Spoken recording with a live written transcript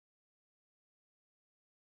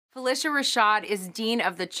Felicia Rashad is Dean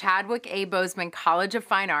of the Chadwick A. Boseman College of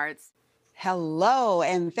Fine Arts. Hello,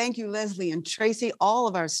 and thank you, Leslie and Tracy. All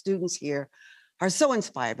of our students here are so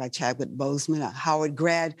inspired by Chadwick Boseman, a Howard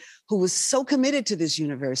grad who was so committed to this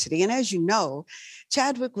university. And as you know,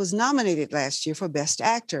 Chadwick was nominated last year for Best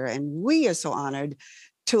Actor, and we are so honored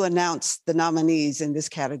to announce the nominees in this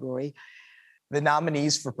category. The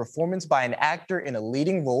nominees for performance by an actor in a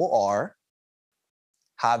leading role are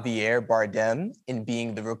Javier Bardem in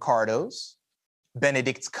Being the Ricardos,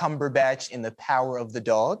 Benedict Cumberbatch in The Power of the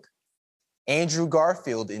Dog, Andrew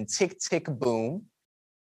Garfield in Tick, Tick, Boom,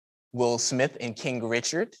 Will Smith in King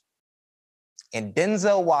Richard, and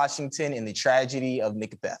Denzel Washington in The Tragedy of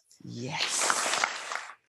Macbeth. Yes.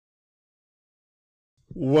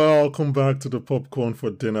 Welcome back to the Popcorn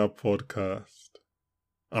for Dinner podcast.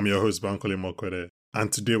 I'm your host, Bankole Mokwede, and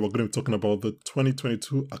today we're going to be talking about the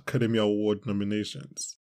 2022 Academy Award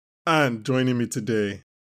nominations. And joining me today,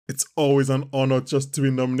 it's always an honor just to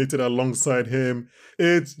be nominated alongside him.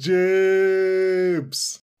 It's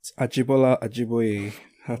James. It's Ajibola Ajiboye.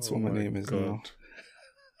 That's what my name is now.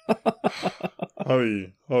 How are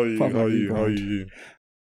you? How are you?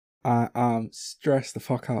 I am stressed the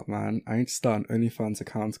fuck out, man. I need to start an OnlyFans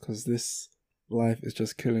account because this life is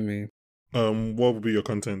just killing me. What would be your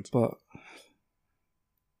content? But,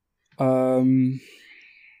 well.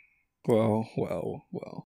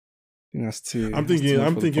 I think that's too. I'm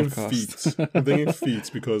thinking feet. I'm thinking feet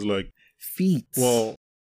because feet. Well,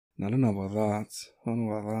 I don't know about that.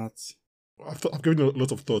 I've given you a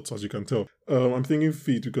lot of thoughts, as you can tell. I'm thinking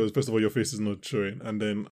feet because, first of all, your face is not showing. And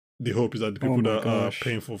then the hope is that the people that are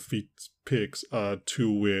paying for feet pics are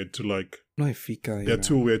too weird to I'm not a feet guy. They're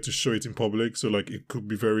too weird to show it in public. So, it could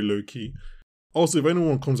be very low key. Also, if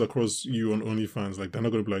anyone comes across you on OnlyFans, they're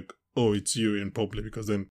not going to be like, oh, it's you in public, because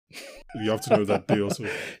then you have to know that they also...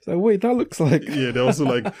 It's like, wait, that looks like... Yeah, they're also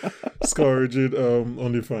scourging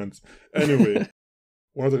OnlyFans. Anyway...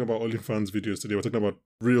 We're not talking about OnlyFans videos today. We're talking about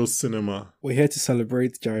real cinema. We're here to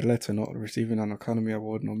celebrate Jared Leto not receiving an Academy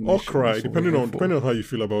Award nomination. Or cry, depending on how you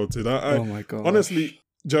feel about it. Oh my god! Honestly,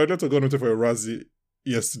 Jared Leto got nominated for a Razzie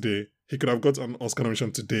yesterday. He could have got an Oscar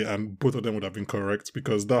nomination today, and both of them would have been correct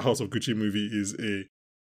because that House of Gucci movie is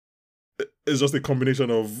just a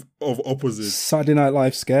combination of opposites. Saturday Night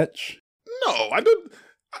Live sketch? No, I don't.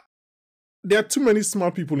 There are too many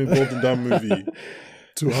smart people involved in that movie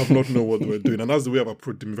to have not know what they were doing. And that's the way I've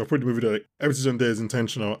approached the movie. I've approached the movie that every decision there is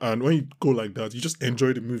intentional. And when you go like that, you just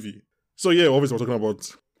enjoy the movie. So yeah, obviously we're talking about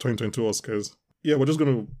 2022 Oscars. Yeah, we're just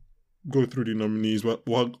going to go through the nominees. We're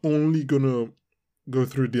only going to go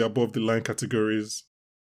through the above the line categories.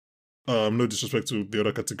 No disrespect to the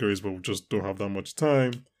other categories, but we just don't have that much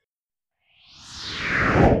time.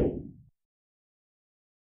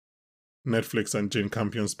 Netflix and Jane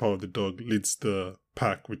Campion's Power of the Dog leads the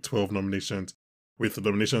pack with 12 nominations. With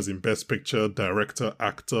nominations in Best Picture, Director,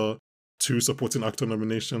 Actor, 2 Supporting Actor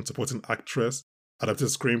nominations, Supporting Actress, Adapted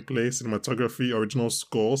Screenplay, Cinematography, Original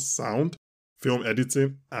Score, Sound, Film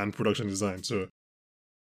Editing, and Production Design. So,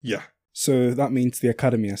 yeah. So that means the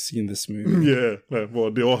Academy has seen this movie. Yeah.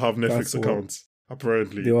 Well, they all have Netflix accounts,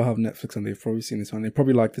 apparently. They all have Netflix and they've probably seen this one. They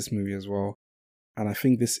probably like this movie as well. And I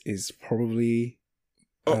think this is probably...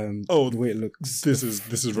 the way it looks. This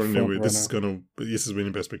is running away. This is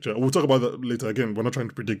winning Best Picture. We'll talk about that later. Again, we're not trying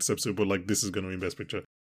to predict this episode, but this is going to win Best Picture.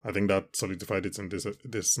 I think that solidified it in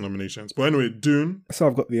this nominations. But anyway, Dune. So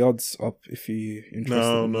I've got the odds up if you're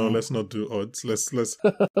interested. No, let's not do odds. Let's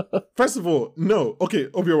First of all, no. Okay,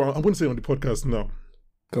 Obi-Wan, I'm going to say on the podcast now.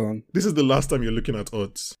 Go on. This is the last time you're looking at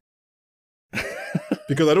odds.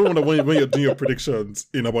 Because I don't want to, when you're doing your predictions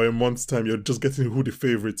in about a month's time, you're just getting who the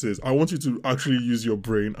favorite is. I want you to actually use your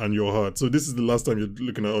brain and your heart. So this is the last time you're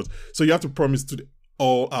looking at odds. So you have to promise to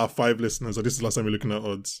all our 5 listeners that this is the last time you're looking at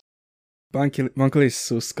odds. Bankole is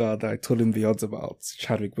so scarred that I told him the odds about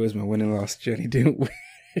Chadwick Boseman winning last year and he didn't win.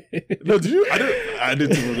 No, did you? I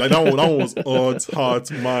didn't. That one was odds,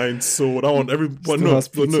 heart, mind, soul. That one, everybody knows.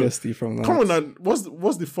 PTSD from that. Come on, now,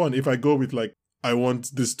 what's the fun if I go with I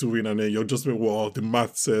want this to win, and then you're just like, well, the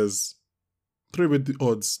math says, throw away the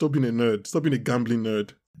odds. Stop being a nerd. Stop being a gambling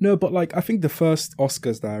nerd. No, but I think the first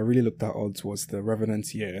Oscars that I really looked at odds was The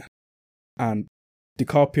Revenant year. And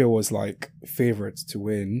DiCaprio was favourite to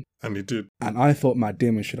win. And he did. And I thought Matt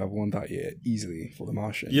Damon should have won that year easily for The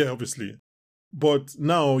Martian. Yeah, obviously. But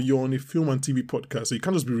now you're on a film and TV podcast, so you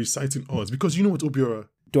can't just be reciting odds because you know what, Obiora?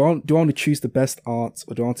 Do I want to choose the best art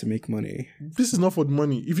or do I want to make money? This is not for the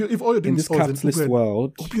money. If all you're doing in this capitalist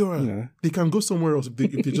world, they can go somewhere else if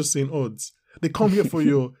they're just saying odds. They come here for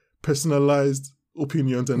your personalized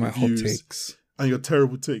opinions and my views hot takes and your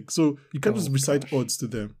terrible takes. So you can't just recite odds to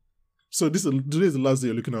them. So today is the last day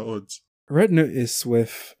you're looking at odds. Red Notice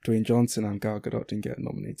with Dwayne Johnson and Gal Gadot didn't get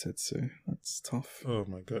nominated, so that's tough. Oh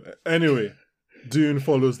my god. Anyway, Dune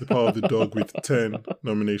follows The Power of the Dog with 10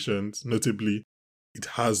 nominations. Notably, it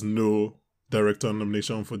has no director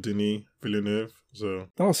nomination for Denis Villeneuve. So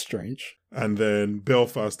That was strange. and then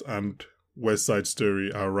Belfast and West Side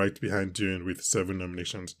Story are right behind Dune with 7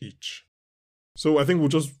 nominations each. So I think we'll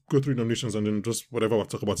just go through nominations and then just whatever we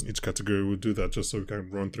talk about in each category, we'll do that just so we can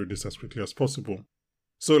run through this as quickly as possible.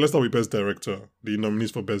 So let's start with Best Director. The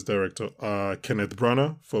nominees for Best Director are Kenneth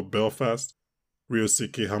Branagh for Belfast,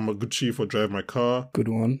 Ryosuke Hamaguchi for Drive My Car, Good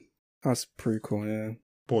one. That's pretty cool, yeah.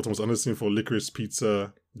 Paul Thomas Anderson for Licorice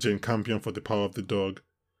Pizza, Jane Campion for The Power of the Dog,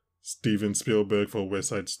 Steven Spielberg for West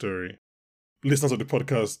Side Story. Listeners of the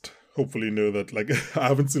podcast hopefully know that I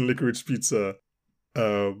haven't seen Licorice Pizza,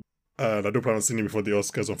 and I don't plan on seeing it before the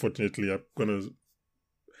Oscars. Unfortunately, I'm gonna.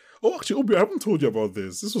 Oh, actually, Obi, I haven't told you about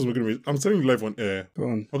this. I'm telling you live on air. Go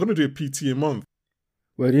on. We're gonna do a PTA month.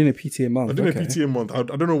 We're doing a PTA month. I'm doing Okay. a PTA month. I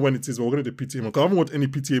don't know when it is, but we're gonna do a PTA month. 'Cause I haven't watched any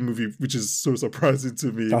PTA movie, which is so surprising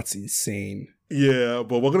to me. That's insane. Yeah,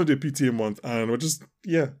 but we're gonna do a PTA month, and we're just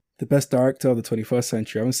The best director of the 21st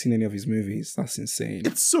century. I haven't seen any of his movies. That's insane.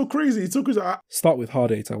 It's so crazy. It's so crazy. Start with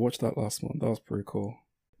Hard Eight. I watched that last month. That was pretty cool.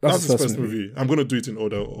 That's his first movie. I'm gonna do it in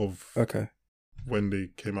order of Okay. when they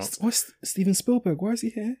came out, What's Steven Spielberg? Why is he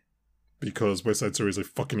here? because West Side Story is a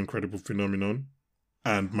fucking incredible phenomenon,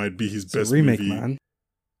 and might be his It's best a remake, movie man.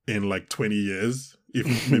 in 20 years,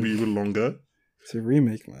 if maybe even longer. It's a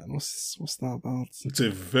remake, man. What's that about? It's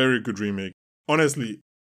a very good remake. Honestly,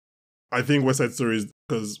 I think West Side Story is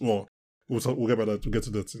because we'll get about that. We'll get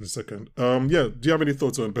to that in a second. Yeah. Do you have any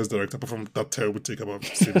thoughts on Best Director apart from that terrible take about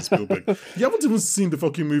Steven Spielberg? You haven't even seen the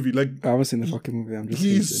fucking movie. I haven't seen the fucking movie. I'm just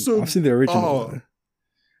He's thinking. so- I've seen the original.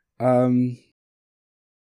 though.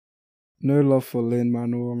 No Love for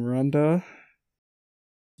Lin-Manuel Miranda.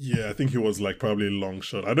 Yeah, I think he was probably a long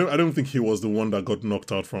shot. I don't think he was the one that got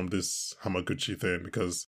knocked out from this Hamaguchi thing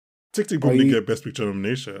because Tick Tick Boom didn't get Best Picture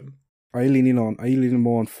nomination. Are you leaning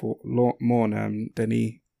more on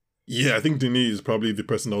Denis? Yeah, I think Denis is probably the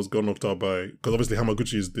person that was got knocked out by, because obviously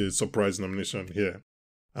Hamaguchi is the surprise nomination here.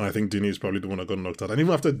 And I think Denis is probably the one that got knocked out. And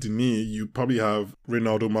even after Denis, you probably have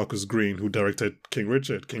Reynaldo Marcus Green, who directed King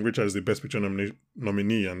Richard. King Richard is the Best Picture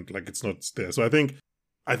nominee, and it's not there. So I think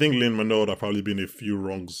Lin-Manuel would have probably been a few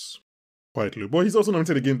wrongs quietly. But he's also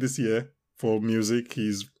nominated again this year for music.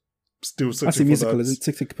 He's still That's a searching for musical, that. isn't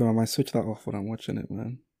Tick Tick Boom? I might switch that off when I'm watching it,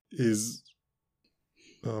 man.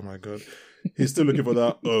 Oh my god. He's still looking for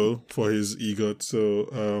that O for his EGOT. So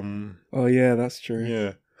Oh yeah, that's true.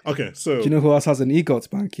 yeah. Okay, so Do you know who else has an EGOT,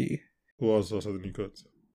 Banky? who else has an EGOT?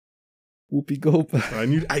 Whoopi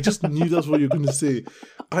Goldberg. I just knew that's what you're gonna say.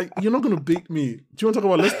 You're not gonna bait me. Do you want to talk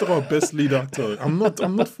about let's talk about best lead actor? I'm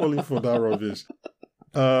not falling for that rubbish.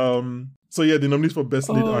 So yeah, the nominees for best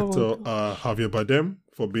lead actor are Javier Bardem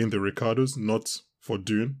for being the Ricardos, not for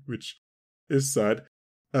Dune, which is sad.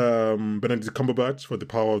 Benedict Cumberbatch for The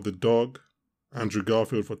Power of the Dog, Andrew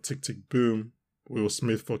Garfield for Tick Tick Boom, Will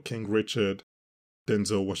Smith for King Richard,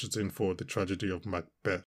 Denzel Washington for The Tragedy of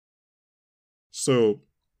Macbeth. So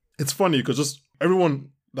it's funny because just everyone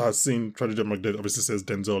that has seen Tragedy of Macbeth obviously says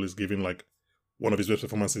Denzel is giving one of his best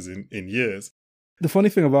performances in years. The funny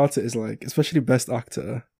thing about it is especially best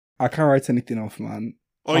actor, I can't write anything off, man.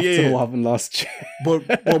 Oh After yeah. what happened last year.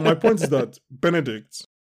 But my point is that Benedict,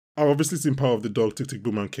 I've obviously seen Power of the Dog, Tick Tick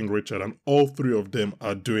Boom, and King Richard, and all three of them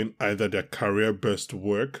are doing either their career best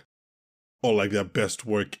work or their best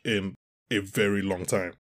work in a very long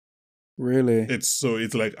time. Really? It's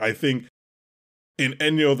I think in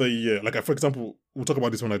any other year, for example, we'll talk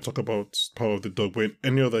about this when I talk about Power of the Dog, but in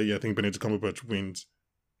any other year, I think Benedict Cumberbatch wins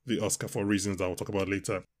the Oscar for reasons that we'll talk about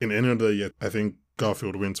later. In any other year, I think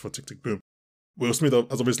Garfield wins for Tick Tick Boom. Will Smith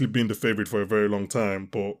has obviously been the favorite for a very long time,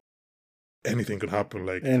 but anything could happen.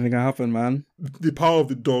 Anything can happen, man. The Power of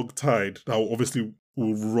the Dog tide that obviously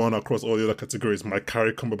will run across all the other categories might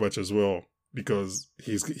carry Cumberbatch as well, because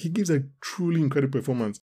he gives a truly incredible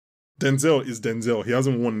performance. Denzel is Denzel. He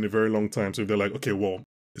hasn't won in a very long time, so if they're okay, well,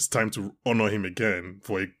 it's time to honor him again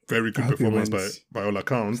for a very good performance by all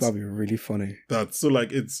accounts. That'd be really funny.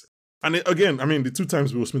 It's. And again, I mean, the 2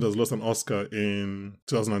 times Will Smith has lost an Oscar in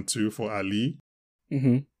 2002 for Ali.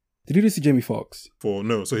 Mm-hmm. Did you do see Jamie Foxx? So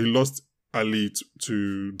he lost Ali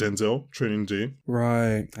to Denzel, Training Day.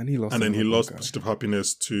 Right, and he lost. And then he lost Pursuit of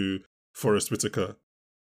Happiness to Forrest Whitaker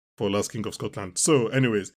for Last King of Scotland. So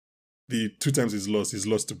anyways, the 2 times he's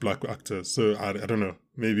lost to black actors. So I don't know,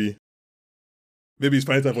 maybe it's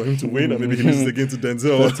fine time for him to win, or maybe he loses again to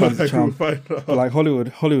Denzel. Third time's the charm. We'll find out. But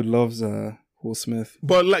Hollywood loves Will Smith.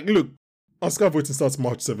 But look, Oscar voting starts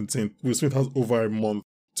March 17th. Will Smith has over a month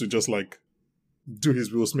to just like do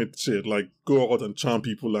his Will Smith shit, like go out and charm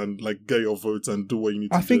people and like get your votes and do what you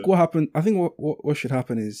need to do. I think what should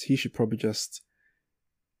happen is he should probably just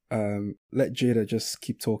let Jada just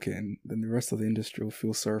keep talking, then the rest of the industry will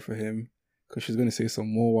feel sorry for him because she's going to say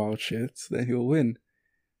some more wild shit, then he'll win.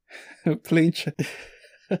 Playing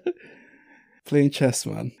chess,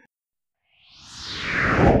 man.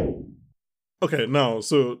 Okay, now,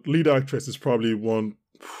 so lead actress is probably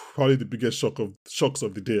the biggest shocks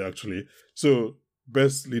of the day, actually. So,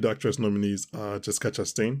 best lead actress nominees are Jessica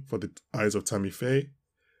Chastain for The Eyes of Tammy Faye,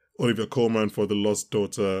 Olivia Colman for The Lost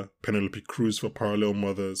Daughter, Penelope Cruz for Parallel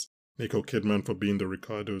Mothers, Nicole Kidman for Being the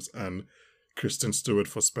Ricardos, and Kristen Stewart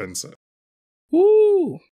for Spencer.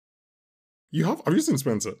 Woo! Have you seen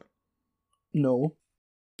Spencer? No.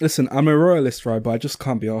 Listen, I'm a royalist, right? But I just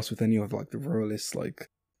can't be arsed with any of like the royalist like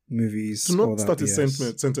movies. Do not start a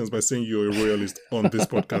sentence by saying you're a royalist on this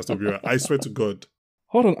podcast of yours. I swear to God.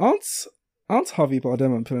 Hold on, aren't Harvey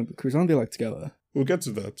Bardem and Penelope Cruz, aren't they like together? We'll get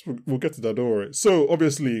to that. We'll get to that, don't worry. So,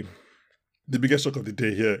 obviously, the biggest shock of the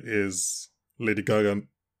day here is Lady Gaga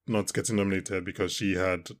not getting nominated because she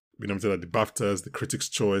had been nominated at the BAFTAs, the Critics'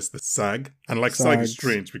 Choice, the SAG. And like SAG is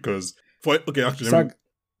strange because, this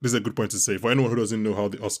is a good point to say. For anyone who doesn't know how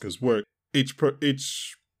the Oscars work, each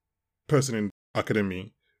person in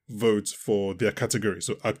Academy votes for their category.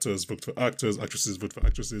 So actors vote for actors, actresses vote for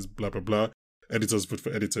actresses, blah, blah, blah. Editors vote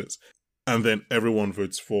for editors. And then everyone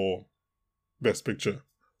votes for Best Picture.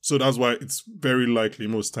 So that's why it's very likely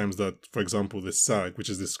most times that, for example, the SAG, which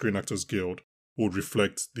is the Screen Actors Guild, would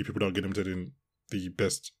reflect the people that get nominated in the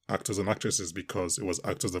Best Actors and Actresses because it was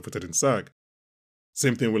actors that voted in SAG.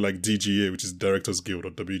 Same thing with like DGA, which is Directors Guild,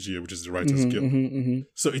 or WGA, which is the Writers Guild.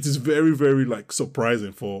 So it is very, very like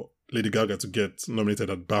surprising for Lady Gaga to get nominated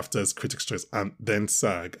at BAFTAs, Critics' Choice, and then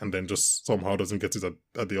SAG, and then just somehow doesn't get it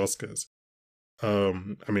at the Oscars.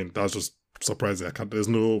 I mean, that's just surprising. There's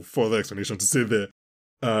no further explanation to say there.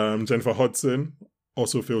 Jennifer Hudson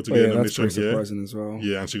also failed to get a nomination that's pretty here. surprising as well.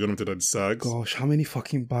 Yeah, and she got nominated at the SAGs. Gosh, how many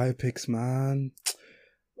fucking biopics, man?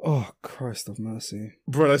 Oh, Christ of mercy.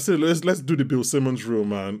 Bro, I said let's do the Bill Simmons rule,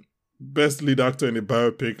 man. Best lead actor in a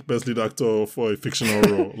biopic, best lead actor for a fictional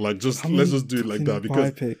role. Like, let's just do it like that.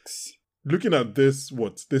 Because biopics. Looking at this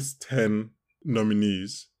 10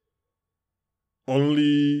 nominees,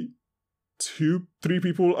 only 3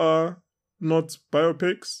 people are not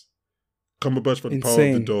biopics. Cumberbatch for The Power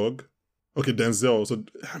of the Dog. Okay, Denzel. So,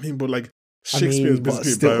 I mean, but like, Shakespeare is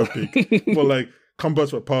basically a biopic. But like, Cumberbatch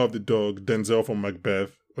for Power of the Dog, Denzel for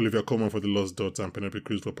Macbeth, Olivia Colman for The Lost Daughter, and Penelope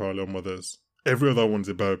Cruz for Parallel Mothers. Every other one's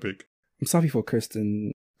a biopic. I'm sorry for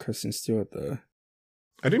Kristen Stewart, though.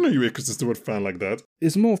 I didn't know you were a Kristen Stewart fan like that.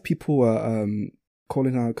 It's more of people were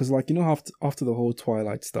calling her, because like, you know, after the whole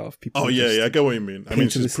Twilight stuff, people... Oh, yeah, I get what you mean. I mean,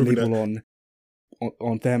 she's proven that...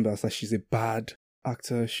 on them that's like she's a bad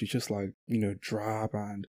actor. She's just like, you know, drab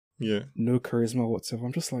and no charisma whatsoever.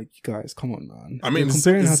 I'm just like, you guys, come on, man. I mean, it's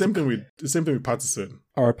the same thing with Patterson.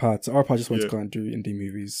 Our Pat just went to go and do indie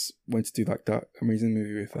movies. Went to do like that amazing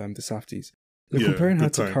movie with the Safdies. They're comparing her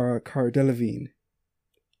to Cara Delevingne.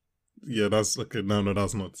 Yeah, that's okay. No,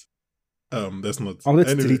 that's not. That's not. I wanted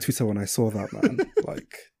to delete Twitter when I saw that, man.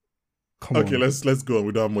 Like, come on. Okay, let's go on.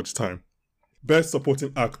 We don't have much time. Best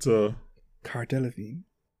supporting actor. Cara Delevingne.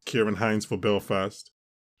 Kieran Hines for Belfast.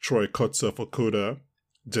 Troy Kotsur for Coda.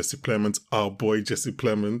 Jesse Plemons, our boy Jesse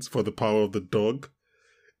Plemons for The Power of the Dog.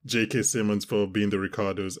 J.K. Simmons for Being the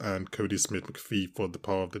Ricardos, and Cody Smith-McPhee for The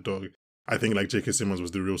Power of the Dog. I think like J.K. Simmons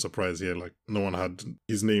was the real surprise here. Like, no one had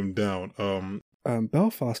his name down.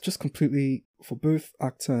 Belfast, just completely for both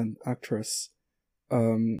actor and actress.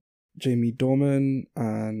 Jamie Dornan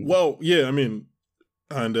and... Well, yeah, I mean,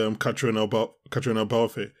 and Katrina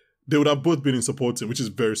Balfe. They would have both been in supporting, which is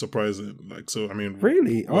very surprising. Like, so, I mean...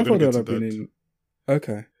 Really? I thought they would have been in...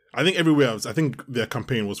 Okay. I think everywhere else, I think their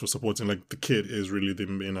campaign was for supporting, like, the kid is really the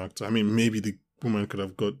main actor. I mean, maybe the woman could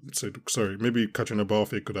have got... maybe Katrina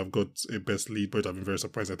Balfe could have got a best lead, but it would have been very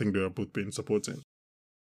surprised. I think they were both being supporting.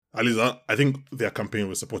 At least, I think their campaign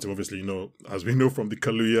was supportive. Obviously, you know, as we know from the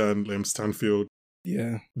Kaluuya and Stanfield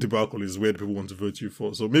debacle is where people want to vote you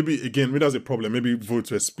for. So maybe, again, maybe that's a problem. Maybe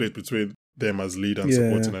votes were split between them as lead and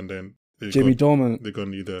supporting, and then Jamie Dornan. They got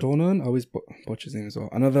neither. Dornan? I always botch his name as well.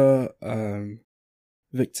 Another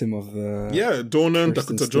victim of the... Yeah, Dornan,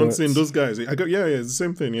 Dakota Johnson, those guys. It's the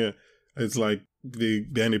same thing, yeah. It's like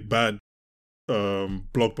they're in a bad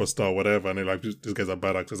blockbuster or whatever, and they're like, these guys are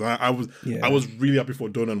bad actors. I was really happy for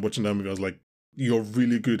Dornan watching that movie. I was like, you're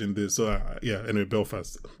really good in this. So anyway,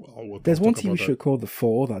 Belfast. There's one TV show called The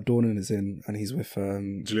Fall that Dornan is in, and he's with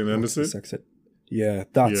Gillian Anderson. Yeah,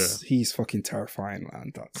 he's fucking terrifying,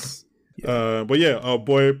 man. That's but yeah, our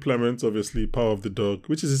boy Clement, obviously, Power of the Dog,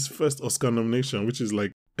 which is his first Oscar nomination, which is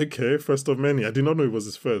like, okay, first of many. I did not know it was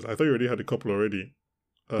his first. I thought he already had a couple already.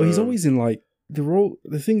 But he's always in like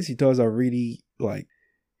the things he does are really like,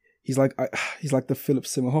 he's like the Philip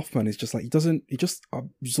Seymour Hoffman. It's just like he just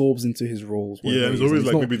absorbs into his roles. Yeah, and he's always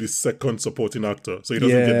like maybe the second supporting actor, so he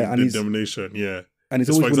doesn't get the nomination. Yeah, and it's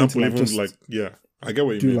always, for example, even just like I get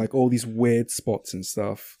what you mean. Do like all these weird spots and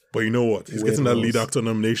stuff. But you know what? He's getting that lead actor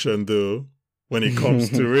nomination though when it comes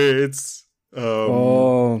to it.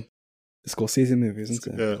 The Scorsese movie, isn't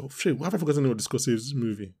it? Yeah. Shit, why have I forgotten about the Scorsese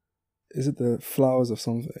movie? Is it the Flowers of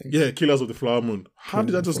something? Yeah, Killers of the Flower Moon. How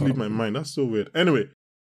did that just leave my mind? That's so weird. Anyway,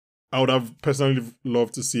 I would have personally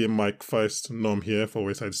loved to see a Mike Feist nom here for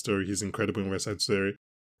West Side Story. He's incredible in West Side Story.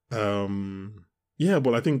 Yeah,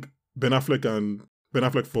 but I think Ben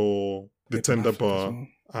Affleck for The Tender Bar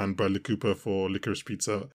and Bradley Cooper for Licorice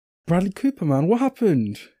Pizza. Bradley Cooper, man, what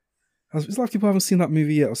happened? It's like people haven't seen that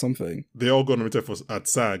movie yet or something. They all got nominated at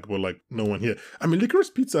SAG, but like no one here. I mean,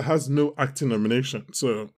 Licorice Pizza has no acting nomination.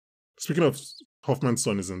 So speaking of, Hoffman's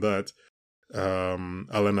son is in that.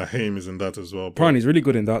 Alana Haim is in that as well. Brian is really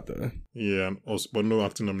good in that though. Yeah, and also, but no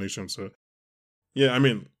acting nomination. So yeah, I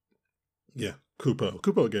mean, yeah, Cooper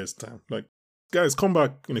will get his time. Like, guys, come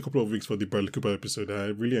back in a couple of weeks for the Bradley Cooper episode. I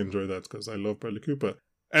really enjoy that because I love Bradley Cooper.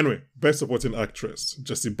 Anyway, Best Supporting Actress: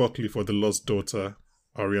 Jessie Buckley for The Lost Daughter,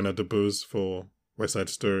 Ariana DeBose for West Side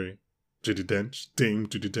Story, Dame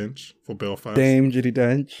Judi Dench for Belfast, Dame Judi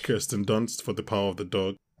Dench, Kirsten Dunst for The Power of the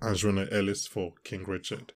Dog, and Jonah Ellis for King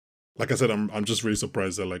Richard. Like I said, I'm just really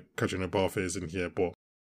surprised that like Katrina Balfe is in here, but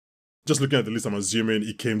just looking at the list, I'm assuming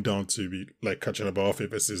it came down to be like Katrina Balfe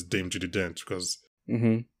versus Dame Judi Dench because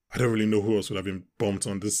I don't really know who else would have been bumped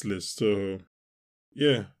on this list. So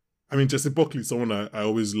yeah, I mean, Jessie Buckley is someone I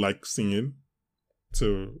always like singing,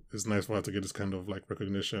 so it's nice for her to get this kind of like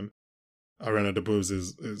recognition. Ariana DeBose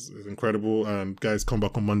is incredible, and guys, come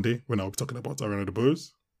back on Monday when I'll be talking about Ariana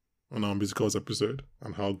DeBose on our musicals episode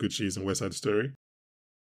and how good she is in West Side Story.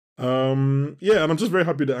 Yeah, and I'm just very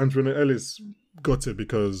happy that Angelina Ellis got it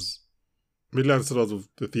because immediately I started out of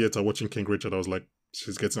the theater watching King Richard, I was like,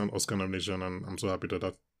 she's getting an Oscar nomination, and I'm so happy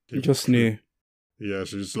that you just knew. Yeah,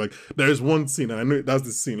 she's like, there is one scene, and I know that's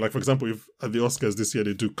the scene. Like, for example, if at the Oscars this year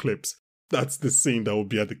they do clips, that's the scene that will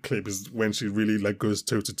be at the clip, is when she really like goes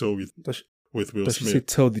toe to toe with Will Smith. Does she say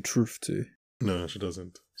tell the truth too? No, she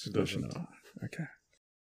doesn't. She doesn't. Okay.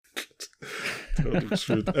 Tell the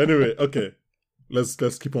truth. Anyway, okay. Let's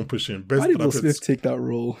keep on pushing. Why did Will Smith take that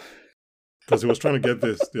role? Because he was trying to get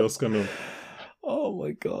the Oscar nom. Oh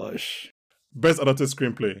my gosh. Best Adapted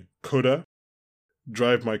Screenplay: Coda,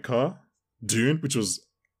 Drive My Car, Dune, which was,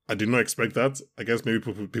 I did not expect that. I guess maybe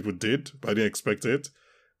people did, but I didn't expect it.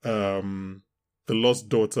 The Lost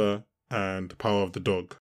Daughter and Power of the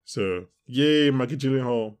Dog. So yay, Maggie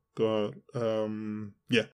Gyllenhaal. God.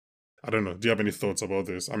 Yeah. I don't know. Do you have any thoughts about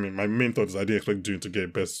this? I mean, my main thought is I didn't expect Dune to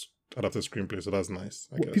get Best Adapted Screenplay, so that's nice.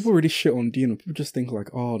 I guess. People really shit on Dune. People just think like,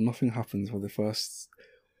 oh, nothing happens for the first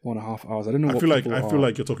 1.5 hours. I don't know. I feel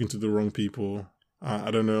like you're talking to the wrong people. I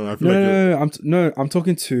don't know. I feel I'm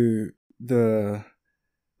talking to the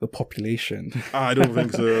population. I don't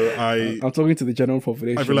think so. I'm talking to the general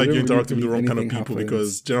population. I feel like you're interacting with the wrong kind of people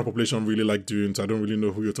because general population really like Dune, so I don't really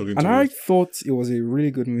know who you're talking to. And I thought it was a really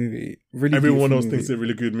good movie. Everyone else thinks it's a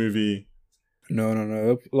really good movie. No.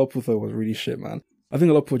 A lot of people thought it was really shit, man. I think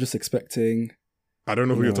a lot of people were just expecting. I don't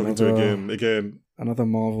know who you're talking to again. Another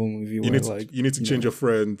Marvel movie. You need to change your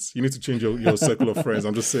friends. You need to change your circle of friends.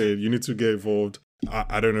 I'm just saying, you need to get involved.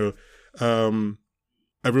 I don't know.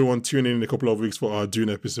 Everyone tune in a couple of weeks for our Dune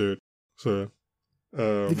episode. So,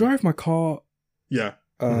 the Drive My Car, yeah,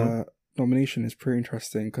 nomination is pretty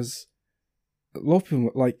interesting because a lot of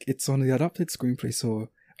people like it's on the adapted screenplay, so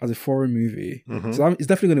as a foreign movie, so it's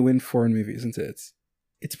definitely going to win foreign movie, isn't it?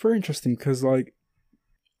 It's pretty interesting because like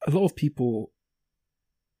a lot of people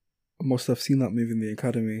must have seen that movie in the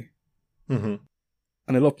Academy, and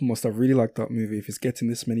a lot of people must have really liked that movie if it's getting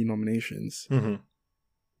this many nominations.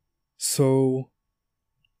 So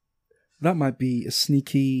that might be a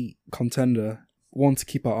sneaky contender, one to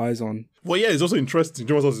keep our eyes on. Well, yeah, it's also interesting. You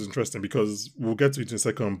know what else is interesting? Because we'll get to it in a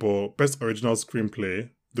second, but Best Original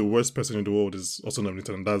Screenplay, The Worst Person in the World is also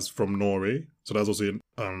nominated, and that's from Norway. So that's also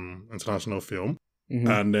an international film.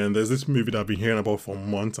 And then there's this movie that I've been hearing about for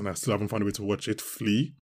months, and I still haven't found a way to watch it,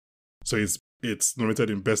 Flea. So it's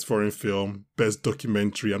nominated in Best Foreign Film, Best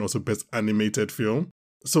Documentary, and also Best Animated Film.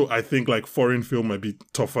 So I think like foreign film might be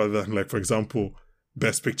tougher than like, for example,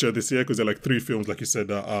 Best Picture this year, because there are like 3 films, like you said,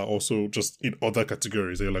 that are also just in other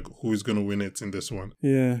categories. They're like, who is going to win it in this one?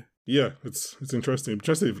 Yeah. Yeah, it's interesting.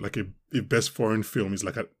 Just if like if best foreign film is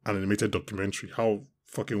like an animated documentary, how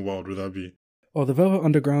fucking wild would that be? Oh, the Velvet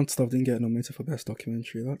Underground stuff didn't get nominated for best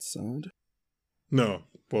documentary. That's sad. No,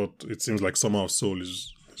 but it seems like Summer of Soul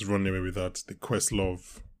is running away with that. The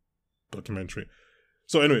Questlove documentary.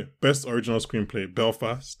 So anyway, best original screenplay: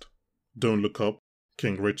 Belfast, Don't Look Up,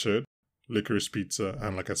 King Richard, Licorice Pizza,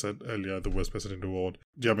 and like I said earlier, The Worst Person in the World.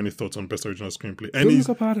 Do you have any thoughts on best original screenplay? Don't Look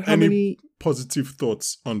Up had how any many positive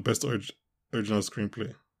thoughts on best original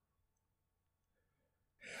screenplay?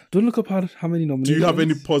 Don't Look Up had how many nominations? Do you have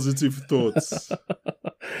any positive thoughts?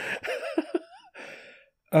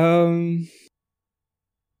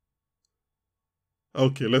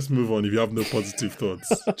 Okay, let's move on if you have no positive thoughts.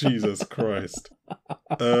 Jesus Christ.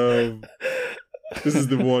 This is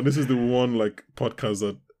the one like podcast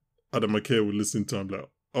that Adam McKay would listen to. I'm like,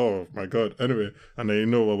 oh my God. Anyway, and then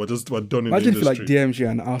we're done in Imagine the if like industry. DMs you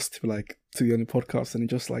and asked to like to be on the podcast and he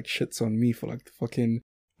just like shits on me for like the fucking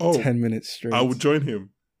 10 minutes straight. I would join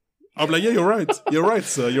him. I'm like, yeah, you're right. You're right,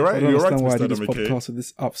 sir. You're right. I don't You're right, understand why I Mr. do Adam this McKay. podcast with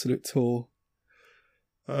this absolute tool.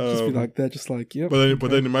 Just be like, they're just like, yep. But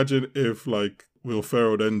then imagine if like Will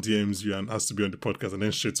Ferrell then DMs you and asks to be on the podcast and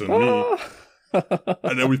then shits on me.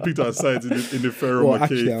 And then we picked our sides in the Ferrell Well,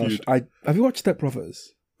 McKay actually, feud. have you watched Step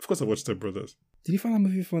Brothers? Of course I watched Step Brothers. Did you find that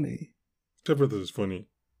movie funny? Step Brothers is funny.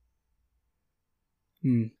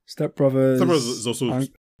 Step Brothers. Step Brothers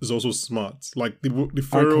is also smart. Like the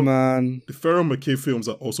Ferrell Anchorman. the Ferrell McKay films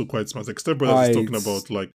are also quite smart. Like Step Brothers is talking Right. about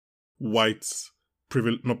like white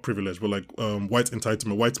not privilege, but like white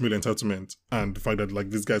entitlement, white male entitlement, and the fact that like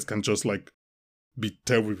these guys can just like be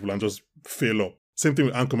terrible people and just fail up. Same thing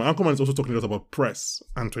with Anchorman. Anchorman is also talking a lot about press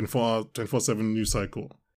and 24/7 news cycle.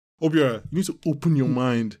 Obiora, you need to open your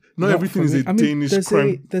mind. Not everything is a Danish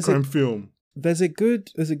crime film. There's a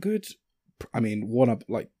good, I mean,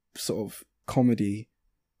 like sort of comedy.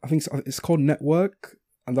 I think it's called Network,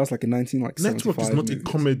 and that's like a 1975 Network is not a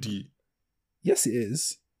comedy. Yes, it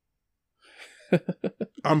is.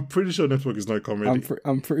 I'm pretty sure Network is not a comedy.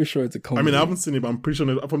 I'm pretty sure it's a comedy. I mean, I haven't seen it, but I'm pretty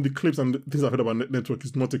sure from the clips and the things I've heard about Network,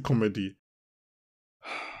 it's not a comedy.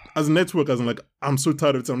 As a Network, as in like, I'm so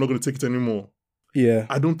tired of it, I'm not going to take it anymore. Yeah.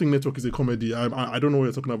 I don't think Network is a comedy. I don't know what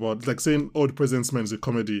you're talking about. It's like saying, oh, The President's Man is a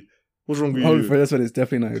comedy. What's wrong with you? Oh, that's what it's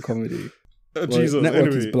definitely not a comedy. Jesus, Network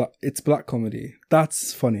anyway. is it's black comedy.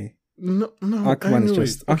 That's funny. No. Anchorman is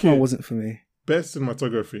just... Anchorman wasn't for me. Best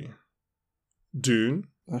cinematography. Dune.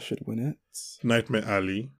 I should win it. Nightmare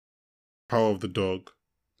Alley. Power of the Dog.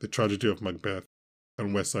 The Tragedy of Macbeth.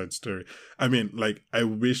 And West Side Story. I mean, like, I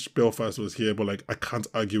wish Belfast was here, but like, I can't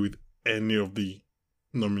argue with any of the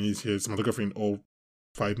nominees here. Cinematography in all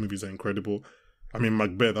 5 movies are incredible. I mean,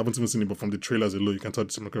 Macbeth, I haven't even seen it, but from the trailers alone, you can tell the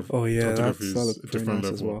cinematography, Oh yeah, that is looks a pretty different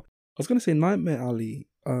nice level. as well. I was gonna say Nightmare Alley.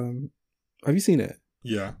 Have you seen it?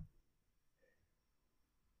 Yeah.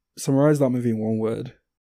 Summarize that movie in one word.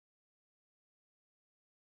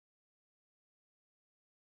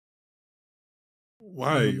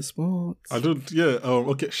 Why? On the spot. I don't, yeah,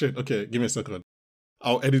 okay, shit, okay, give me a second.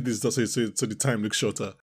 I'll edit this just so the time looks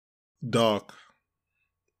shorter. Dark.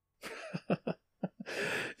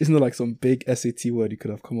 Isn't there like some big SAT word you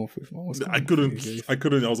could have come up with? I couldn't,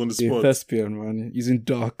 I was on the You're a spot. thespian, man. Using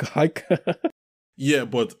dark. Yeah,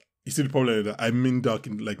 but you see the problem is that I mean dark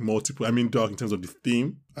in like multiple, I mean dark in terms of the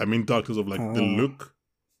theme, I mean dark in terms of like the look,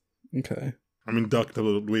 Okay. I mean dark in terms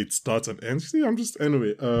of the way it starts and ends. See, I'm just,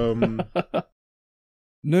 anyway,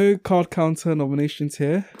 No card counter nominations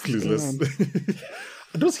here. please, Come let's,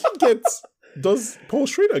 on. does Paul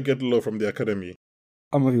Schrader get love from the Academy?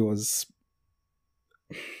 That movie was...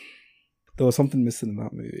 There was something missing in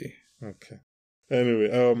that movie. Okay. Anyway,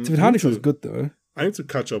 Tiffany Haddish was good though. I need to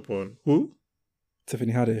catch up on who?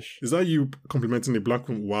 Tiffany Haddish. Is that you complimenting the black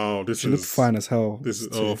woman? Wow, She looked fine as hell. This is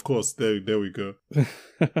too. of course. There we go.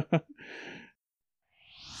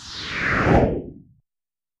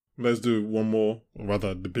 Let's do one more, or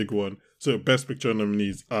rather the big one. So best picture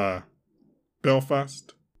nominees are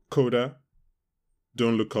Belfast, Coda,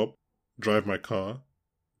 Don't Look Up, Drive My Car,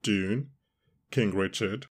 Dune, King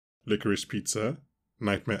Richard, Licorice Pizza,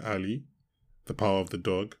 Nightmare Alley, The Power of the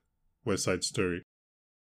Dog, West Side Story.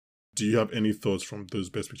 Do you have any thoughts from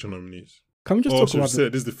those best picture nominees? Can we just Also, talk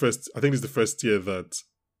about this is the first. I think this is the first year that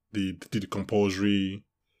they did the compulsory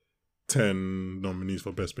 10 nominees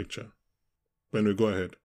for best picture. When we go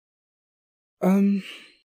ahead.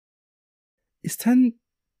 Is 10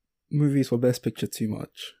 movies for best picture too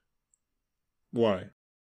much? Why?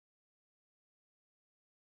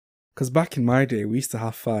 Because back in my day, we used to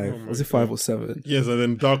have 5. Oh my Was it 5 God. or 7? Yes, and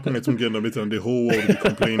then Dark Knight won't get nominated and the whole world will be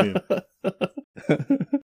complaining.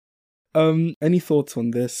 Any thoughts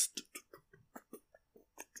on this?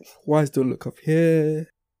 Wise Don't Look Up Here.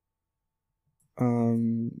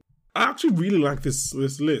 I actually really like this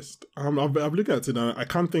list. I've looked at it and I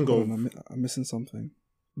can't think of. I'm missing something.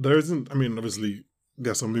 There isn't. I mean, obviously,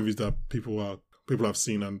 there are some movies that people have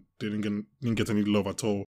seen and didn't get any love at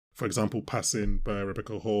all. For example, Passing by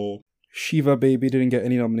Rebecca Hall. Shiva Baby didn't get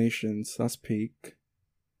any nominations. That's peak.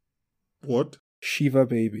 What? Shiva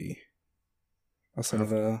Baby. That's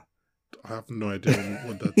another. I have no idea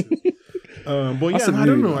what that is. But That's yeah, a I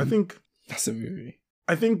don't movie, know. I man. think That's a movie.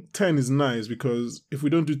 I think 10 is nice because if we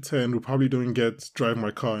don't do 10, we probably don't get Drive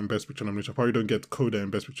My Car in Best Picture nomination. Probably don't get Coda in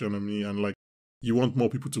Best Picture nominee, and like you want more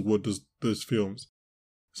people to watch those films.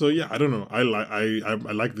 So yeah, I don't know. I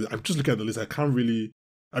like this. I'm just looking at the list. I can't really.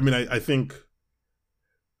 I mean, I think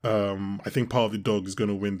Power of the Dog is going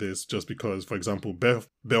to win this just because, for example,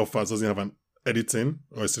 Belfast doesn't have an editing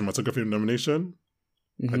or a cinematography nomination.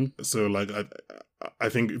 Mm-hmm. So like I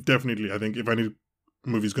think if any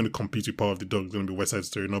movie is going to compete with Power of the Dog, it's going to be West Side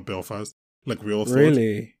Story, not Belfast. Like we all thought.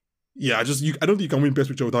 Really? Yeah, I don't think you can win Best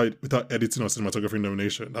Picture without editing or cinematography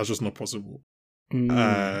nomination. That's just not possible.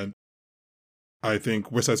 And I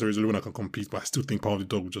think West Side Story is the only one that can compete, but I still think Power of the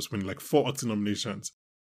Dog will just win like 4 acting nominations.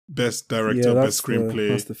 Best Director, Best Screenplay.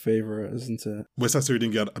 That's the favorite, isn't it? West Side Story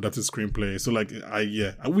didn't get adapted screenplay. So like,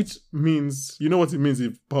 which means, you know what it means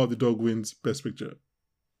if Power of the Dog wins Best Picture?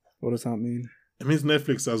 What does that mean? It means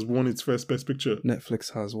Netflix has won its first Best Picture.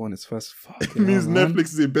 Netflix has won its first It means Netflix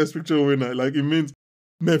is a Best Picture winner. Like, it means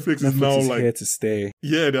Netflix is now like here to stay.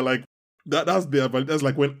 Yeah, they're like that's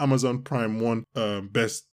like when Amazon Prime won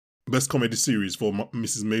best comedy series for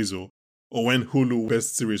Mrs. Maisel, or when Hulu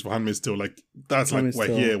best series for Handmaid's Tale. Like that's like we're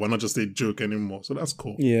here. We're not just a joke anymore. So that's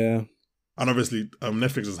cool. Yeah. And obviously,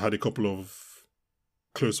 Netflix has had a couple of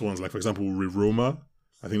close ones. Like for example, with Roma,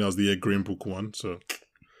 I think that was the Green Book one. So.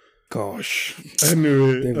 Gosh.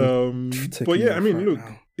 Anyway, but yeah, I mean, look,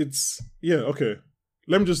 okay.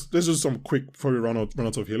 Let's do some quick before we run out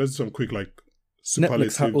of here. Let's do some quick like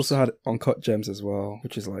superlatives. Netflix also had Uncut Gems as well,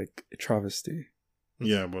 which is like a travesty.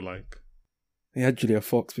 Yeah, but like he had Julia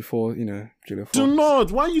Fox before, Julia Fox. Do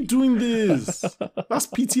not. Why are you doing this? That's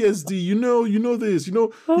PTSD. You know this. You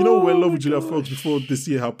know we're in love with Julia Fox before this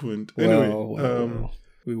year happened. Anyway,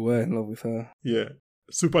 we were in love with her. Yeah.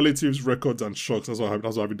 Superlatives, records, and shocks. That's what I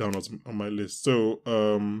have it down on my list. So,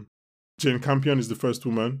 Jane Campion is the first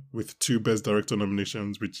woman with 2 Best Director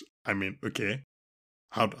nominations, which, I mean, okay.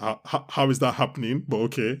 How is that happening? But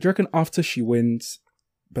okay. Do you reckon after she wins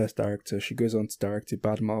Best Director, she goes on to direct a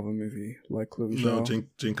bad Marvel movie like Chloe Zhao? No,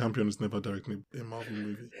 Jane Campion is never directing a Marvel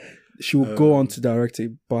movie. She will go on to direct a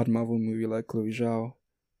bad Marvel movie like Chloe Zhao.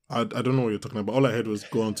 I don't know what you're talking about. All I heard was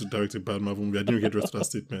go on to direct a bad Marvel movie. I didn't get the rest of that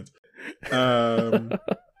statement.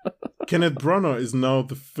 Kenneth Branagh is now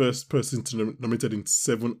the first person to nominated in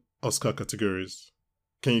 7 Oscar categories.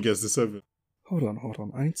 Can you guess the 7? Hold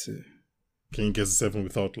on. I need to. Can you guess the 7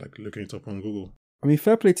 without like looking it up on Google? I mean,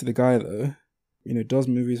 fair play to the guy though. Does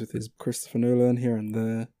movies with his Christopher Nolan here and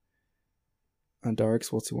there, and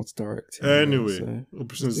directs what he wants to direct. Anyway,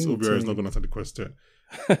 since Obiora is not going to answer the question.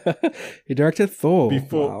 He directed Thor.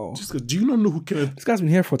 Wow. Do you not know who Kenneth? This guy's been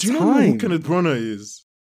here for time. Do you not know who Kenneth Branagh is?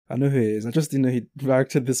 I know who he is. I just didn't know he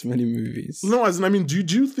directed this many movies. No, as in, I mean, do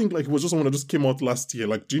you think like he was just someone that just came out last year?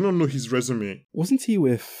 Like, do you not know his resume? Wasn't he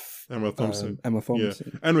with Emma Thompson? Yeah.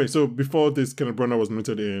 Anyway, so before this, Kenneth Branagh was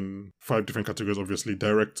nominated in 5 different categories, obviously.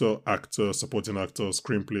 Director, actor, supporting actor,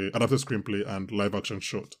 screenplay, adapted screenplay, and live action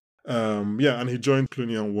short. And he joined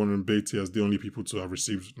Clooney and Warren Beatty as the only people to have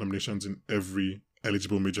received nominations in every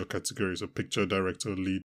eligible major category. So picture, director,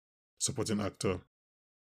 lead, supporting actor,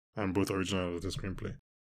 and both original and adapted screenplay.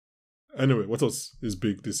 Anyway, what else is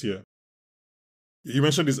big this year? You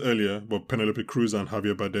mentioned this earlier, but Penelope Cruz and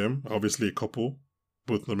Javier Bardem are obviously a couple,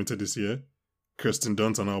 both nominated this year. Kirsten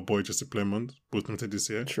Dunst and our boy Jesse Plemons, both nominated this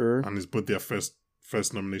year. Sure. And it's both their first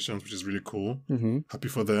nominations, which is really cool. Mm-hmm. Happy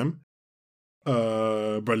for them.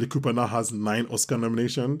 Bradley Cooper now has 9 Oscar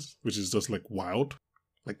nominations, which is just like wild.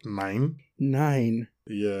 Like 9. 9.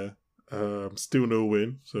 Yeah. Still no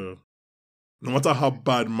win, so no matter how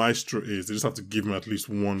bad Maestro is, they just have to give him at least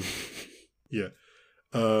one. Yeah.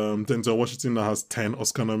 Denzel Washington now has 10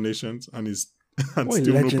 Oscar nominations and still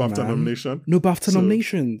legend, no BAFTA nomination. No BAFTA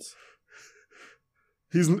nominations.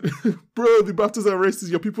 Bro, the BAFTAs are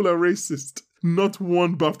racist. Your people are racist. Not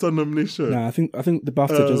one BAFTA nomination. Nah, I think the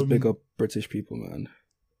BAFTA just big up British people, man.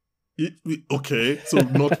 Okay, so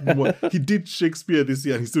not one. He did Shakespeare this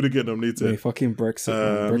year and he still didn't get nominated. Wait, fucking Brexit.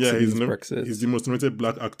 Brexit. He's the most nominated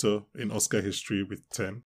black actor in Oscar history with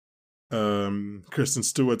 10. Kristen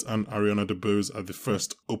Stewart and Ariana DeBose are the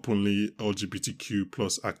first openly LGBTQ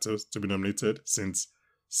plus actors to be nominated since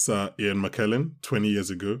Sir Ian McKellen 20 years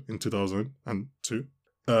ago in 2002.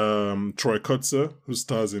 Troy Kotsur, who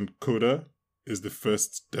stars in Coda, is the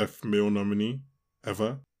first deaf male nominee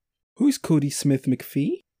ever. Who's Cody Smith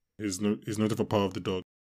McPhee? He's noted for Power of the Dog.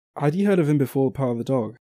 Had you heard of him before Power of the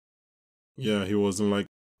Dog? Yeah, he was in like,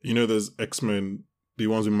 there's X-Men, the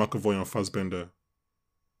ones with McAvoy and Fassbender.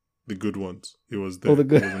 The good ones. He was there. Oh, the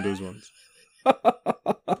good. He was in those ones.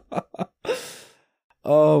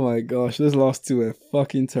 Oh my gosh, those last two are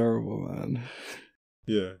fucking terrible, man.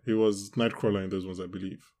 Yeah, he was Nightcrawler in those ones, I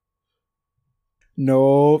believe.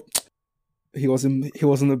 No, he wasn't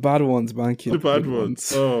the bad ones, Banky. The bad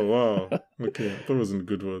ones. Oh wow. Okay, I thought it was in the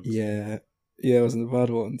good ones. Yeah, it was in the bad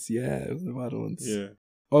ones. Yeah, it was in the bad ones. Yeah.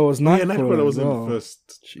 Oh, it was Nightcrawler. Yeah, Nightcrawler was as well. in the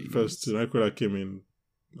first two. Nightcrawler came in.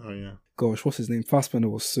 Oh yeah. Gosh, what's his name? Fassbender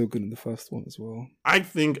was so good in the first one as well. I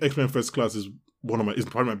think X-Men First Class is probably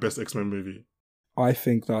my best X-Men movie. I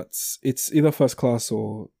think it's either First Class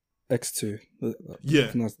or X2. Yeah, I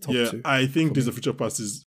think that's the top two. I think Days of Future Past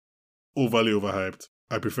is overly overhyped.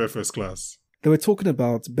 I prefer First Class. They were talking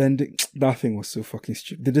about bending. That thing was so fucking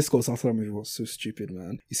stupid. The discourse after that movie was so stupid,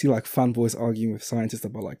 man. You see, like, fanboys arguing with scientists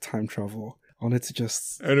about, like, time travel. I wanted to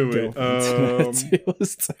just Anyway, get off the internet. It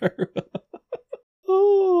was terrible.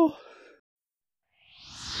 Oh.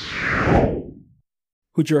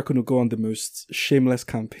 Who do you reckon will go on the most shameless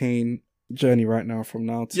campaign journey right now from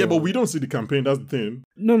now to... Yeah, but we don't see the campaign. That's the thing.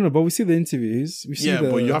 No, but we see the interviews. We see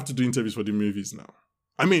but you have to do interviews for the movies now.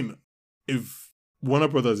 I mean, if Warner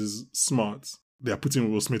Brothers is smart, they are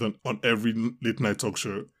putting Will Smith on every late night talk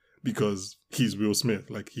show because he's Will Smith.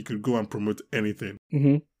 Like, he could go and promote anything.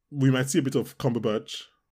 Mm-hmm. We might see a bit of Cumberbatch.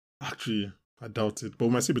 Actually, I doubt it, but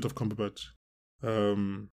we might see a bit of Cumberbatch.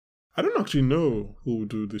 I don't actually know who will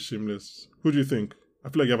do the Shameless. Who do you think? I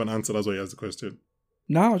feel like you have an answer. That's why you asked the question.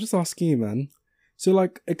 No, I was just asking you, man. So,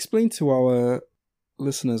 like, explain to our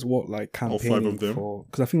listeners what, like, campaigning all 5 of them? for...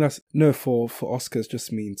 Because I think that's... No, for Oscars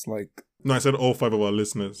just means, like... No, I said all 5 of our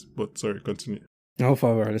listeners, but sorry, continue. All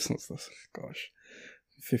 5 of our listeners. Gosh.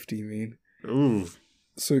 50, you mean. Ooh.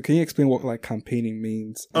 So, can you explain what, like, campaigning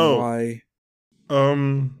means and why...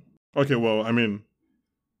 Okay, well, I mean,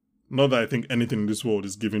 not that I think anything in this world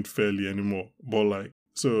is given fairly anymore, but, like,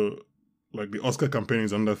 so... Like, the Oscar campaign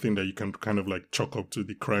is another thing that you can kind of, like, chalk up to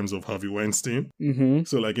the crimes of Harvey Weinstein. Mm-hmm.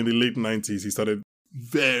 So, like, in the late 90s, he started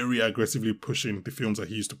very aggressively pushing the films that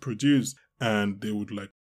he used to produce, and they would,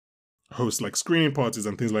 like, host, like, screening parties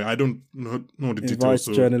and things like I don't know the details.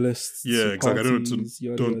 Invite journalists. Yeah, exactly. Parties,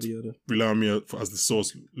 don't yada. rely on me as the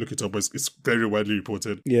source. Look it up, but it's very widely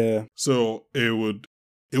reported. Yeah. So, it would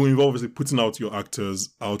involve obviously putting out your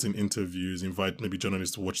actors out in interviews, invite maybe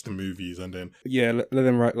journalists to watch the movies, and then... Yeah, let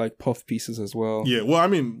them write, like, puff pieces as well. Yeah, well, I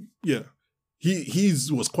mean, yeah. His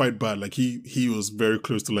was quite bad. Like, he was very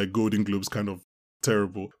close to, like, Golden Globes kind of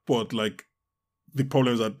terrible. But, like, the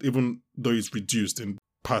problem is that even though it's reduced in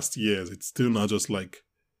past years, it's still not just, like,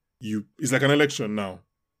 it's like an election now.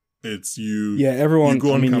 It's you... Yeah, everyone... You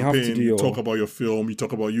go on campaign, you have to do you talk about your film, you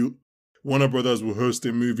talk about you... Warner Brothers will host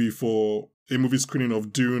a movie screening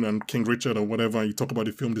of Dune and King Richard or whatever, and you talk about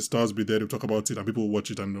the film, the stars will be there, they'll talk about it, and people will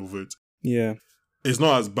watch it and they'll vote. Yeah. It's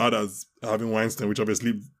not as bad as having Weinstein, which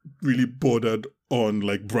obviously really bordered on,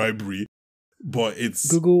 like, bribery, but it's...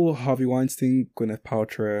 Google Harvey Weinstein, Gwyneth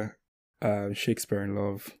Paltrow, Shakespeare in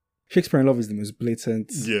Love. Shakespeare in Love is the most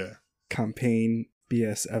blatant campaign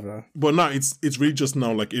BS ever. But now it's really just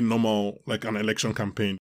now, like, a normal, like, an election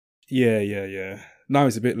campaign. Yeah. Now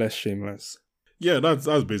it's a bit less shameless. Yeah, that's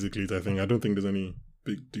basically it, I think. I don't think there's any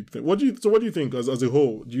big, deep thing. What do you think as a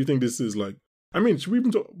whole? Do you think this is, like... I mean, should we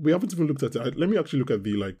even we haven't even looked at it. Let me actually look at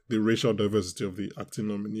the racial diversity of the acting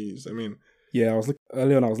nominees. I mean... Yeah,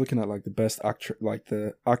 earlier on I was looking at, like, the best actor, like,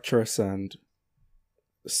 the actress and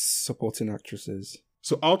supporting actresses.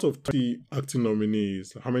 So out of 20 acting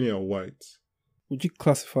nominees, how many are white? Would you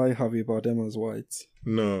classify Javier Bardem as white?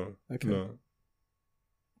 No. Okay. No.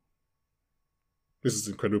 This is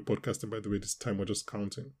incredible podcasting, by the way. This time we're just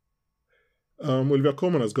counting. Olivia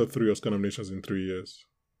Colman has got 3 Oscar nominations in 3 years.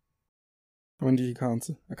 When did you count?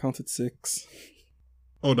 I counted 6.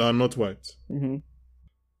 Oh, they are not white. Mm-hmm.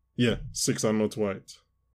 Yeah, 6 are not white.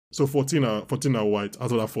 So 14 are white.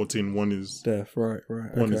 Out of that 14, 1 is deaf. Right.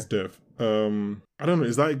 One is deaf. I don't know.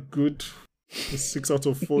 Is that good? It's 6 out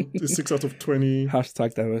of 4. It's 6 out of 20.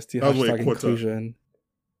 Hashtag diversity. That's hashtag a quarter. Inclusion.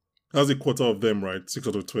 That's a quarter of them, right? 6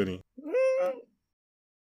 out of 20.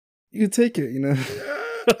 You take it, you know.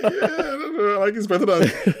 Yeah, I don't know. Like, it's better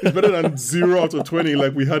than 0 out of 20,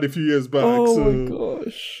 like we had a few years back. Oh my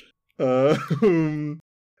gosh.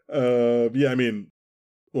 Yeah, I mean,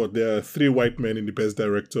 there are 3 white men in the best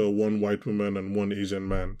director, 1 white woman, and 1 Asian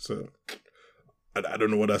man. So I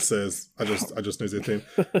don't know what that says. I just know it's a thing.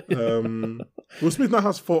 Will Smith now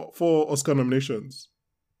has four Oscar nominations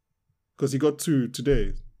because he got 2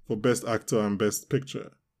 today for Best Actor and Best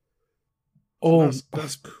Picture. Oh,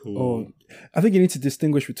 that's cool. Oh, I think you need to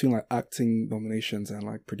distinguish between like acting nominations and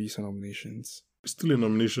like producer nominations. Still a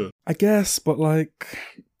nomination, I guess, but like,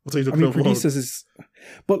 what are you I talking mean, about? producers is,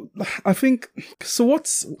 but I think so.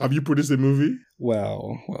 What's Have you produced a movie?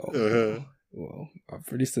 well, Uh-huh. I've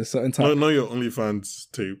produced a certain type. Not your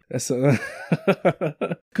OnlyFans tape.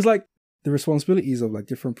 Because like the responsibilities of like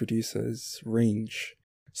different producers range.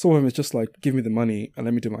 Some of them is just like give me the money and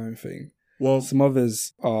let me do my own thing. Well, Some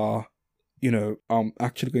others are, I'm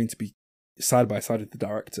actually going to be side by side with the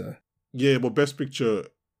director. yeah, but Best Picture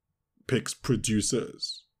picks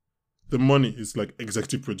producers. The money is like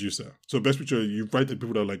executive producer. So Best Picture, you write the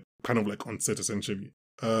people that are like kind of like on set essentially.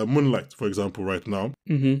 Moonlight, for example, right now.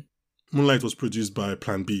 Mm-hmm. Moonlight was produced by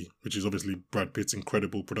Plan B, which is obviously Brad Pitt's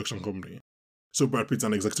incredible production company. So Brad Pitt's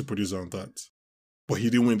an executive producer on that. But he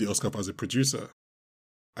didn't win the Oscar as a producer.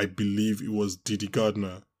 I believe it was Didi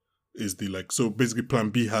Gardner is the like, so basically Plan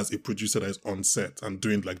B has a producer that is on set and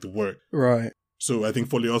doing like the work. Right. So I think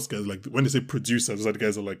for the Oscars, like when they say producer, those are the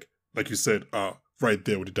guys that like you said, are right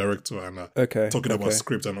there with the director and talking about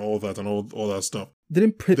script and all that and all that stuff.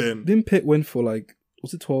 Didn't Pitt win for like,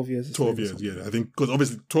 was it 12 years? 12 years, yeah. I think, because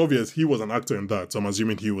obviously 12 years, he was an actor in that. So I'm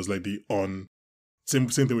assuming he was like same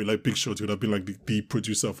thing with like Big Short, he would have been like the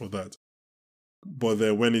producer for that. But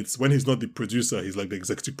then when he's not the producer, he's like the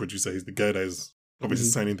executive producer. He's the guy that is obviously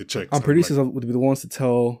signing the checks. And producers would be the ones to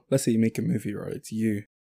tell, let's say you make a movie, right? It's you.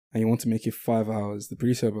 And you want to make it 5 hours. The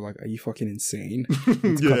producer will be like, are you fucking insane? You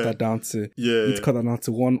need to cut that down to, you need to cut that down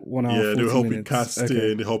to 1 hour, yeah, they'll help minutes. with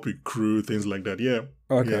casting, they help with crew, things like that. Yeah.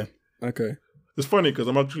 Okay. Yeah. Okay. It's funny because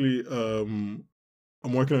I'm actually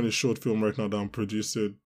I'm working on a short film right now that I'm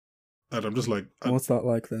producing, and I'm just like, what's that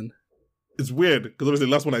like then? It's weird because obviously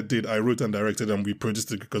the last one I did, I wrote and directed and we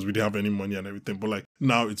produced it because we didn't have any money and everything. But like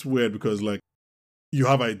now it's weird because like you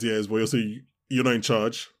have ideas, but also you're not in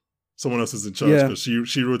charge. Someone else is in charge because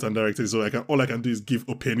she wrote and directed. So all I can do is give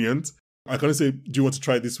opinions. I can't say, do you want to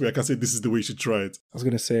try it this way? I can say this is the way you should try it. I was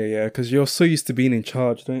gonna say, yeah, because you're so used to being in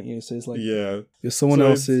charge, don't you? So it's like, yeah, you're someone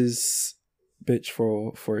else's bitch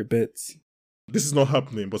for a bit. This is not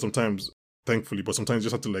happening, but sometimes, thankfully, you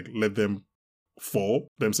just have to like let them fall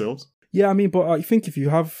themselves. Yeah, I mean, but I think if you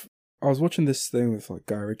have, I was watching this thing with like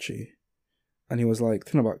Guy Ritchie, and he was like,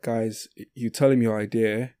 thinking about guys, you tell him your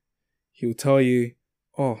idea, he'll tell you,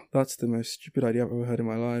 oh, that's the most stupid idea I've ever heard in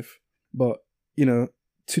my life. But, 2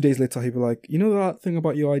 days later, he'll be like, you know that thing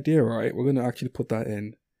about your idea, right? We're going to actually put that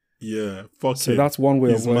in. Yeah, fuck So him. that's one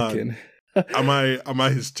way He's of working. Am I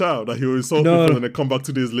his child? That he will insult people and then come back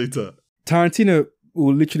 2 days later? Tarantino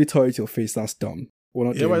will literally tell you to your face, that's dumb. We're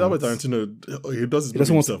not doing that that. way Tarantino, he does his movie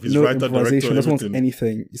doesn't want himself. He's no writer, director, improvisation, doesn't want everything.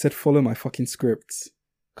 anything. He said, follow my fucking scripts.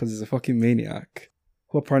 Because he's a fucking maniac.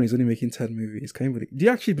 Who apparently is only making 10 movies. Can you believe? Do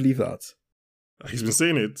you actually believe that? He's been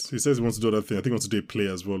saying it. He says he wants to do that thing. I think he wants to do a play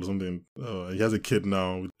as well or something. He has a kid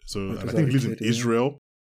now. So I think he lives in Israel.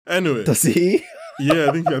 Anyway. Does he? Yeah,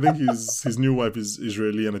 I think his new wife is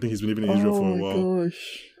Israeli and I think he's been living in Israel for a while.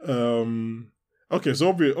 Oh my gosh. Okay, so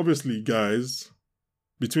obviously, guys,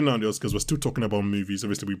 between now and the Oscars, we're still talking about movies.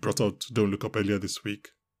 Obviously, we brought out Don't Look Up earlier this week.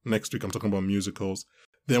 Next week, I'm talking about musicals.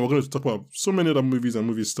 Then we're going to talk about so many other movies and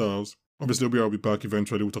movie stars. Obviously, I'll be back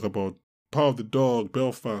eventually. We'll talk about Power of the Dog,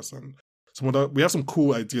 Belfast, and some other. We have some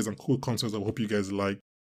cool ideas and cool concepts that we hope you guys like.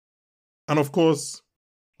 And of course,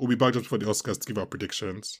 we'll be back just before the Oscars to give our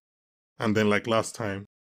predictions. And then, like last time,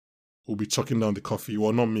 we'll be chucking down the coffee.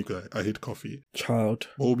 Well, not me, because I hate coffee. Child.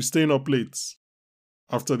 But we'll be staying up late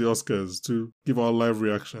after the Oscars to give our live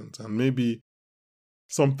reactions. And maybe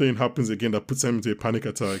something happens again that puts them into a panic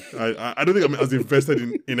attack. I don't think I'm as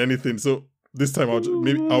invested in anything. So this time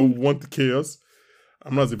I'll want the chaos.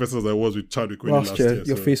 I'm not as invested as I was with Chadwick last year.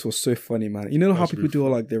 Your face was so funny, man. You know how people do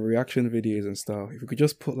all like their reaction videos and stuff? If you could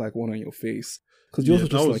just put like one on your face. Because yours was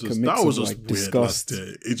just like a mix of like disgust.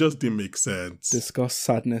 It just didn't make sense. Disgust,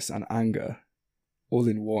 sadness, and anger. All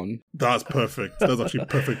in one. That's perfect. That's actually a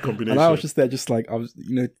perfect combination. And I was just there, just like, I was,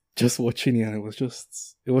 just watching it, and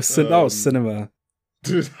that was cinema.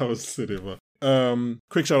 Dude, that was cinema.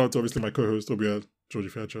 Quick shout out to obviously my co-host, Obia Georgie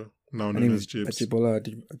Fetcher, now known as Jibs.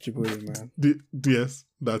 Ajibola, man. Yes,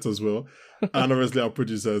 that as well. And obviously our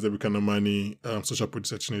producers, Ebuka Namani, social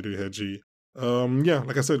producer Chinedu Heji.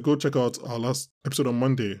 Like I said, go check out our last episode on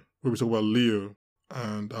Monday, where we talk about Leo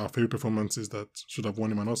and our favorite performances that should have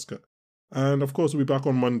won him an Oscar. And of course, we'll be back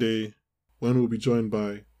on Monday when we'll be joined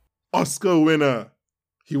by Oscar winner.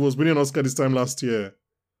 He was winning an Oscar this time last year,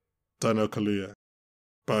 Daniel Kaluuya.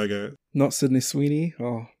 Bye, guys. Not Sydney Sweeney.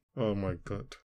 Oh. Oh my God.